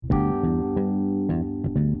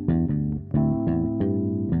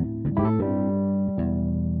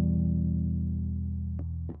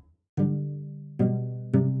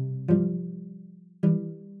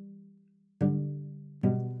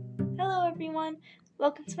everyone.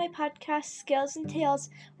 Welcome to my podcast, Scales and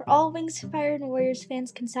Tales, where all Wings of Fire and Warriors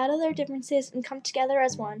fans can settle their differences and come together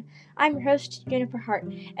as one. I'm your host,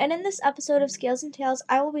 Juniperheart, and in this episode of Scales and Tales,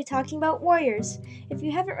 I will be talking about Warriors. If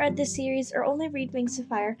you haven't read this series or only read Wings of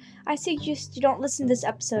Fire, I suggest you don't listen to this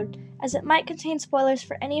episode, as it might contain spoilers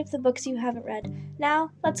for any of the books you haven't read.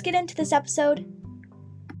 Now, let's get into this episode.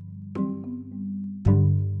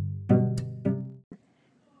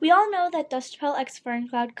 We all know that Dustpelt x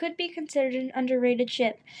Ferncloud could be considered an underrated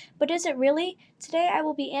ship, but is it really? Today I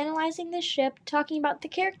will be analyzing this ship, talking about the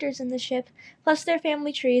characters in the ship, plus their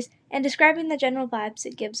family trees, and describing the general vibes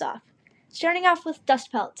it gives off. Starting off with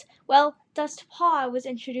Dustpelt. Well, Dustpaw was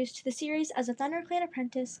introduced to the series as a ThunderClan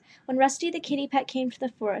apprentice when Rusty the kitty pet came to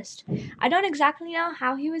the forest. I don't exactly know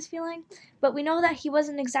how he was feeling, but we know that he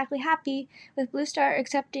wasn't exactly happy with Bluestar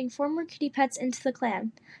accepting former kitty pets into the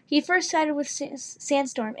clan. He first sided with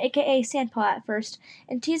Sandstorm, aka Sandpaw at first,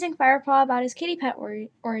 and teasing Firepaw about his kitty pet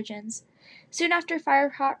origins. Soon after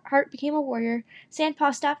Fireheart became a warrior,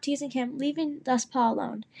 Sandpaw stopped teasing him, leaving Dustpaw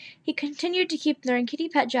alone. He continued to keep throwing kitty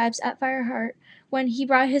pet jibes at Fireheart when he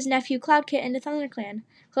brought his nephew Cloudkit into ThunderClan.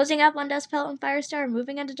 Closing up on Dustpelt and Firestar,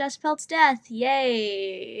 moving into Dustpelt's death.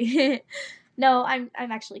 Yay! No, I'm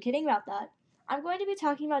actually kidding about that. I'm going to be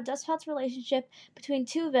talking about Dustpelt's relationship between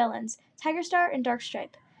two villains, Tigerstar and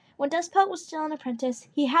Darkstripe. When Dustpelt was still an apprentice,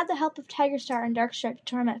 he had the help of Tigerstar and Darkstripe to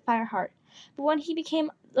torment Fireheart. But when he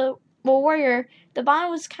became the warrior, the bond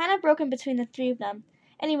was kind of broken between the three of them.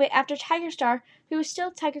 Anyway, after Tigerstar, who was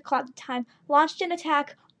still Tigerclaw at the time, launched an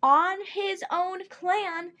attack on his own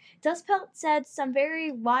clan, Dustpelt said some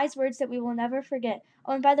very wise words that we will never forget.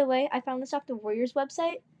 Oh, and by the way, I found this off the Warriors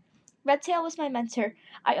website. Redtail was my mentor.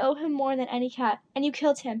 I owe him more than any cat, and you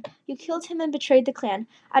killed him. You killed him and betrayed the clan.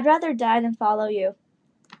 I'd rather die than follow you.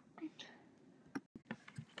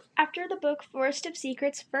 After the book Forest of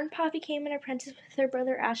Secrets, Fernpaw became an apprentice with her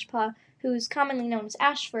brother Ashpaw, who is commonly known as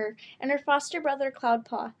Ashfur, and her foster brother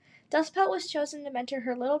Cloudpaw. Dustpelt was chosen to mentor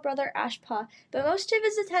her little brother Ashpaw, but most of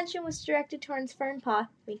his attention was directed towards Fernpaw,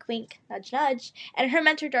 wink wink, nudge nudge, and her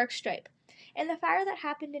mentor Darkstripe. In the fire that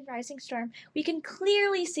happened in Rising Storm, we can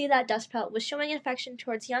clearly see that Dustpelt was showing affection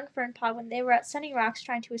towards young Fernpaw when they were at Sunny Rocks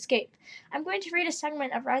trying to escape. I'm going to read a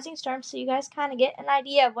segment of Rising Storm so you guys kind of get an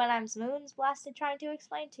idea of what I'm moons blasted trying to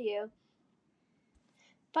explain to you.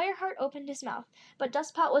 Fireheart opened his mouth, but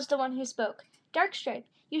Dustpelt was the one who spoke. Darkstripe,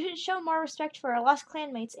 you should show more respect for our lost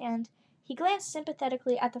clanmates and... He glanced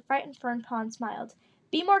sympathetically at the frightened Fernpaw and smiled.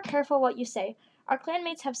 Be more careful what you say. Our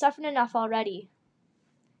clanmates have suffered enough already.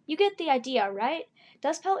 You get the idea, right?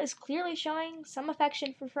 Dustpelt is clearly showing some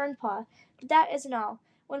affection for Fernpaw, but that isn't all.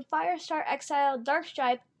 When Firestar exiled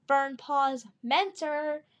Darkstripe, Fernpaw's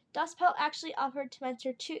mentor, Dustpelt actually offered to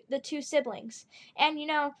mentor the two siblings. And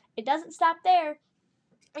it doesn't stop there.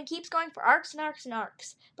 It keeps going for arcs and arcs and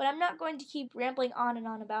arcs, but I'm not going to keep rambling on and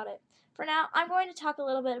on about it. For now, I'm going to talk a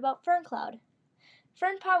little bit about Ferncloud.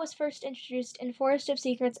 Fernpaw was first introduced in Forest of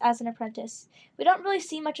Secrets as an apprentice. We don't really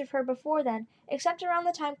see much of her before then, except around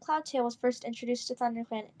the time Cloudtail was first introduced to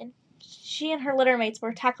ThunderClan, and she and her littermates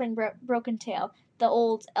were tackling Broken Tail, the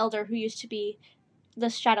old elder who used to be the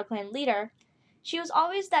ShadowClan leader. She was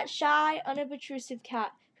always that shy, unobtrusive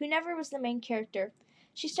cat who never was the main character.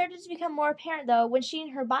 She started to become more apparent, though, when she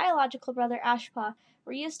and her biological brother Ashpaw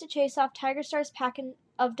were used to chase off Tigerstar's pack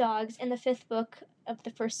of dogs in the 5th book of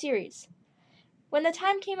the first series. When the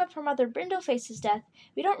time came up for Mother Brindleface's death,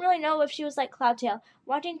 we don't really know if she was like Cloudtail,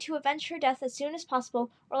 wanting to avenge her death as soon as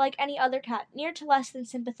possible, or like any other cat, near to less than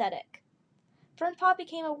sympathetic. Fernpaw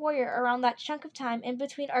became a warrior around that chunk of time in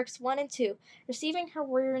between arcs 1 and 2, receiving her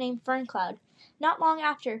warrior name Ferncloud. Not long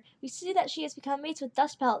after, we see that she has become mates with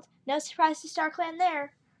Dustpelt. No surprise to StarClan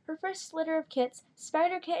there. Her first litter of kits,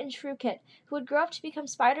 Spiderkit and Shrewkit, who would grow up to become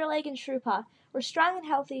Spiderleg and Shrewpaw, were strong and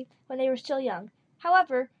healthy when they were still young.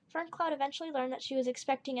 However, Ferncloud eventually learned that she was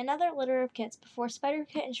expecting another litter of kits before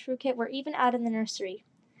Spiderkit and Shrewkit were even out in the nursery.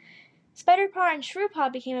 Spiderpaw and Shrewpaw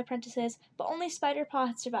became apprentices, but only Spiderpaw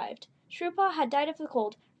had survived. Shrewpaw had died of the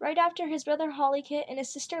cold, right after his brother Hollykit and his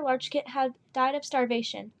sister Larchkit had died of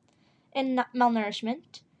starvation and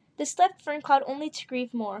malnourishment. This left Ferncloud only to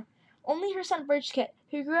grieve more. Only her son Birchkit,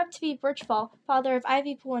 who grew up to be Birchfall, father of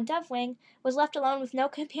Ivypool and Devewing, was left alone with no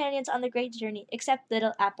companions on the great journey, except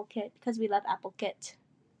little Applekit, because we love Applekit.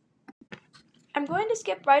 I'm going to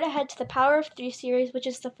skip right ahead to the Power of 3 series, which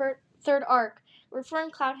is the third arc, where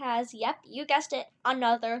Ferncloud has, yep, you guessed it,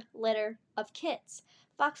 another litter of kits.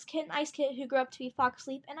 Foxkit and Icekit, who grew up to be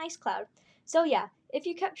Foxleap and Icecloud. So yeah, if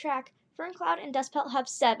you kept track, Ferncloud and Dustpelt have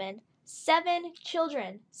 7 7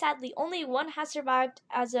 children. Sadly, only one has survived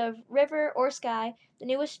as of River or Sky, the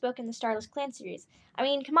newest book in the Starless Clan series. I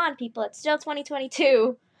mean, come on, people, it's still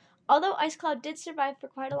 2022. Although Icecloud did survive for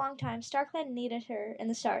quite a long time, StarClan needed her in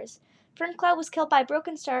the stars. Ferncloud was killed by a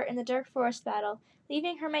broken star in the Dark Forest battle,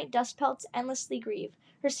 leaving her mate Dustpelt to endlessly grieve.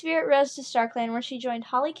 Her spirit rose to StarClan, where she joined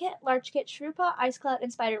Hollykit, Larchkit, Shrewpaw, Icecloud,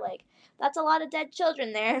 and Spiderleg. That's a lot of dead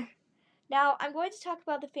children there. Now, I'm going to talk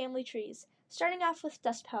about the family trees, starting off with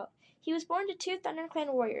Dustpelt. He was born to 2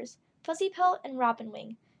 ThunderClan warriors, Fuzzypelt and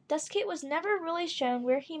Robinwing. Dustkit was never really shown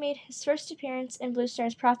where he made his first appearance in Blue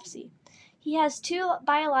Star's prophecy. He has 2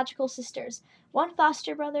 biological sisters, 1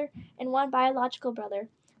 foster brother and 1 biological brother.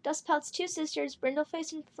 Dustpelt's 2 sisters,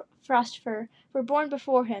 Brindleface and Frostfur, were born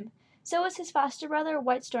before him. So was his foster brother,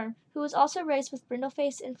 Whitestorm, who was also raised with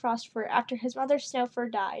Brindleface and Frostfur after his mother,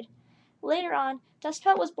 Snowfur, died. Later on,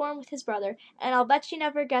 Dustpelt was born with his brother, and I'll bet you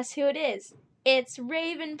never guess who it is. It's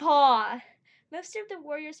Ravenpaw! Most of the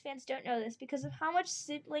Warriors fans don't know this because of how much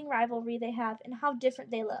sibling rivalry they have and how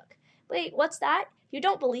different they look. Wait, what's that? You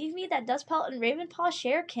don't believe me that Dustpelt and Ravenpaw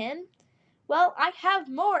share kin? Well, I have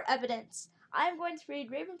more evidence. I am going to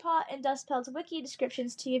read Ravenpaw and Dustpelt's wiki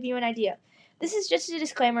descriptions to give you an idea. This is just a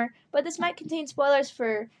disclaimer, but this might contain spoilers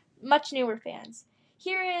for much newer fans.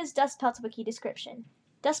 Here is Dustpelt's wiki description.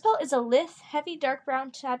 Dustpelt is a lithe, heavy dark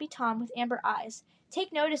brown tabby tom with amber eyes.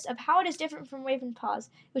 Take notice of how it is different from Ravenpaw's,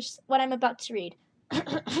 which is what I'm about to read.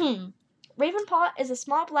 Ravenpaw is a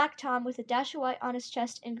small black tom with a dash of white on his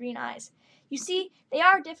chest and green eyes. You see, they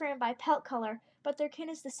are different by pelt color, but their kin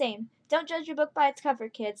is the same. Don't judge a book by its cover,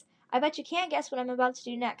 kids. I bet you can't guess what I'm about to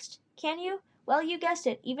do next. Can you? Well, you guessed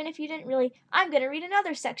it. Even if you didn't really, I'm going to read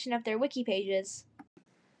another section of their wiki pages.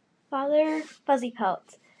 Father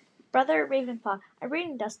Fuzzypelt. Brother Ravenpaw. I'm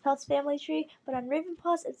reading Dustpelt's family tree, but on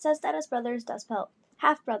Ravenpaw's it says that his brother is Dustpelt.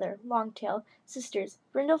 Half-brother, Longtail. Sisters,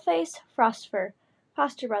 Brindleface, Frostfur.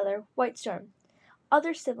 Foster brother, Whitestorm.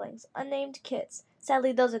 Other siblings, unnamed kids.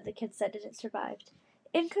 Sadly, those are the kids that didn't survive.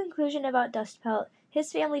 In conclusion about Dustpelt,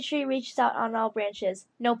 his family tree reaches out on all branches.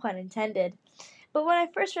 No pun intended. But when I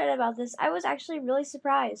first read about this, I was actually really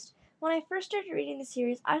surprised. When I first started reading the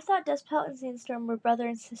series, I thought Dustpelt and Sandstorm were brother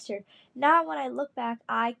and sister. Now when I look back,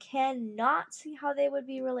 I cannot see how they would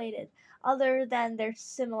be related, other than their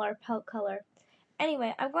similar pelt color.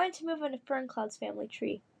 Anyway, I'm going to move on to Ferncloud's family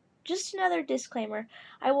tree. Just another disclaimer,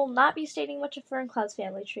 I will not be stating much of Ferncloud's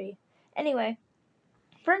family tree. Anyway,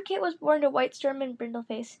 Fernkit was born to Whitestorm and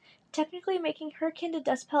Brindleface, technically making her kin to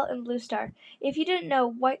Dustpelt and Bluestar. If you didn't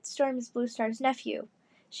know, Whitestorm is Bluestar's nephew.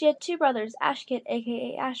 She had 2 brothers, Ashkit,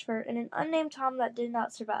 aka Ashfur, and an unnamed Tom that did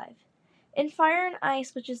not survive. In Fire and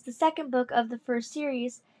Ice, which is the second book of the first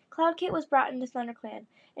series, Cloudkit was brought into ThunderClan,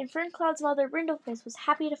 and Ferncloud's mother, Brindleface, was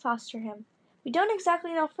happy to foster him. We don't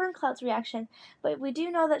exactly know Ferncloud's reaction, but we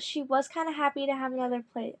do know that she was kind of happy to have another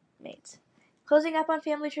playmate. Closing up on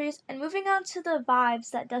family trees, and moving on to the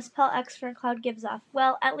vibes that Dustpelt X Ferncloud gives off.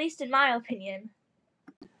 Well, at least in my opinion.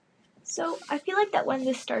 So, I feel like that when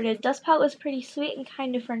this started, Dustpelt was pretty sweet and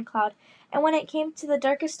kind to Ferncloud, and when it came to the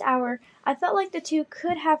darkest hour, I felt like the 2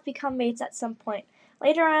 could have become mates at some point.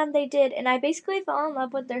 Later on, they did, and I basically fell in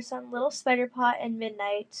love with their son, Little Spiderpaw and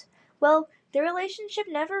Midnight. Well, their relationship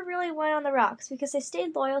never really went on the rocks, because they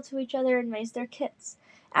stayed loyal to each other and raised their kids.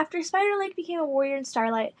 After Spiderleg became a warrior in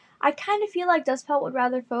Starlight, I kind of feel like Dustpelt would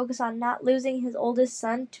rather focus on not losing his oldest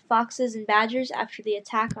son to foxes and badgers after the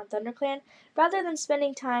attack on ThunderClan, rather than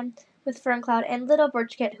spending time with Ferncloud and Little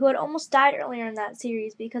Birchkit, who had almost died earlier in that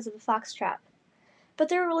series because of a fox trap. But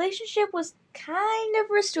their relationship was kind of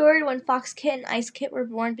restored when Foxkit and Icekit were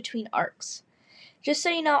born between arcs. Just so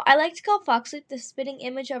you know, I like to call Foxleap the spitting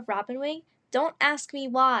image of Robinwing. Don't ask me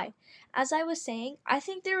why. As I was saying, I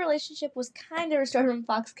think their relationship was kind of restored when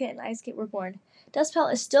Foxkit and Icekit were born.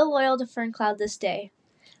 Dustpelt is still loyal to Ferncloud this day.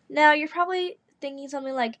 Now, you're probably thinking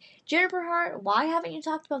something like, Juniperheart, why haven't you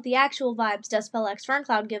talked about the actual vibes Dustpelt X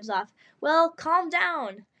Ferncloud gives off? Well, calm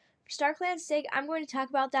down. For StarClan's sake, I'm going to talk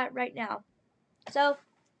about that right now. So,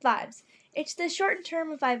 vibes. It's the shortened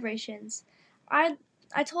term of vibrations. I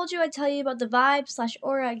told you I'd tell you about the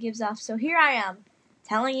vibe/aura it gives off, so here I am,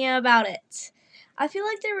 telling you about it. I feel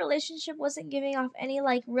like their relationship wasn't giving off any,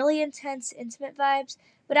 really intense, intimate vibes,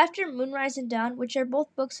 but after Moonrise and Dawn, which are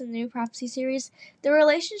both books in the New Prophecy series, the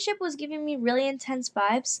relationship was giving me really intense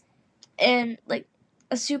vibes and,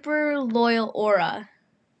 a super loyal aura.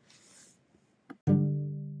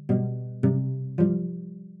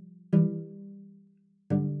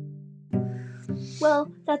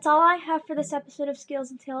 Well, that's all I have for this episode of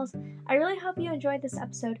Skills and Tales. I really hope you enjoyed this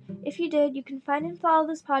episode. If you did, you can find and follow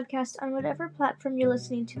this podcast on whatever platform you're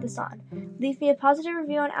listening to this on. Leave me a positive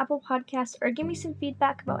review on Apple Podcasts or give me some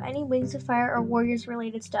feedback about any Wings of Fire or Warriors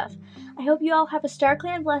related stuff. I hope you all have a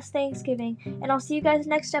starkly and blessed Thanksgiving, and I'll see you guys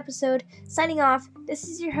next episode. Signing off, this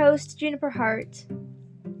is your host, Juniperheart.